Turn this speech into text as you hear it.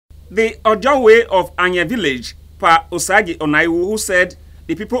The Odionwere of Ayen village, Pa Osagi Onaiwu, who said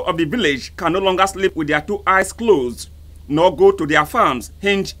the people of the village can no longer sleep with their 2 eyes closed, nor go to their farms,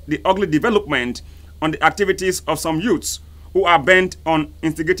 hinge the ugly development on the activities of some youths who are bent on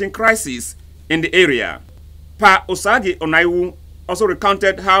instigating crisis in the area. Pa Osagi Onaiwu also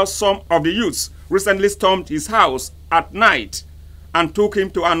recounted how some of the youths recently stormed his house at night and took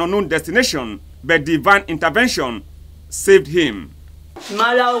him to an unknown destination, but divine intervention saved him.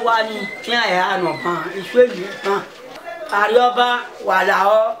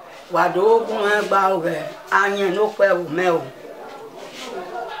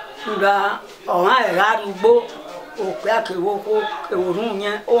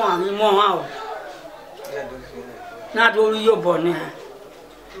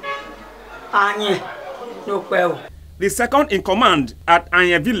 The second in command at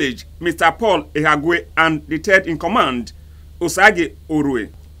Ayen village, Mr. Paul Ehagwe, and the third in command, Osagi Orue,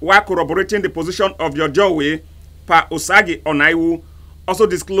 while corroborating the position of the Odionwere, Pa Osagi Onaiwu also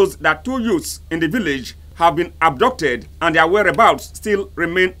disclosed that 2 youths in the village have been abducted and their whereabouts still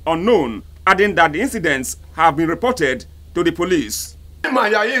remain unknown, adding that the incidents have been reported to the police.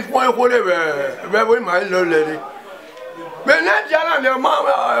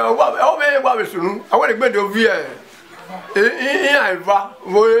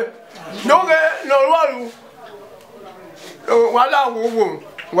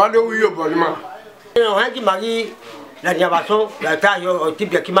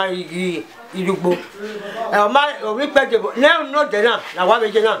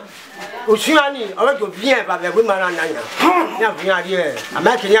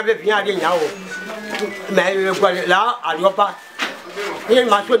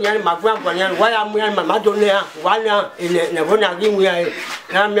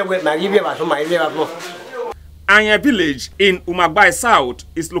 Ayen village in Umagbai South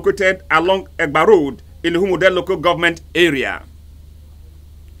is located along Egba Road in the Humode local government area.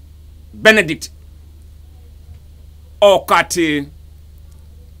 Benedict Okati,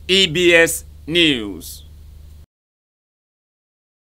 EBS News.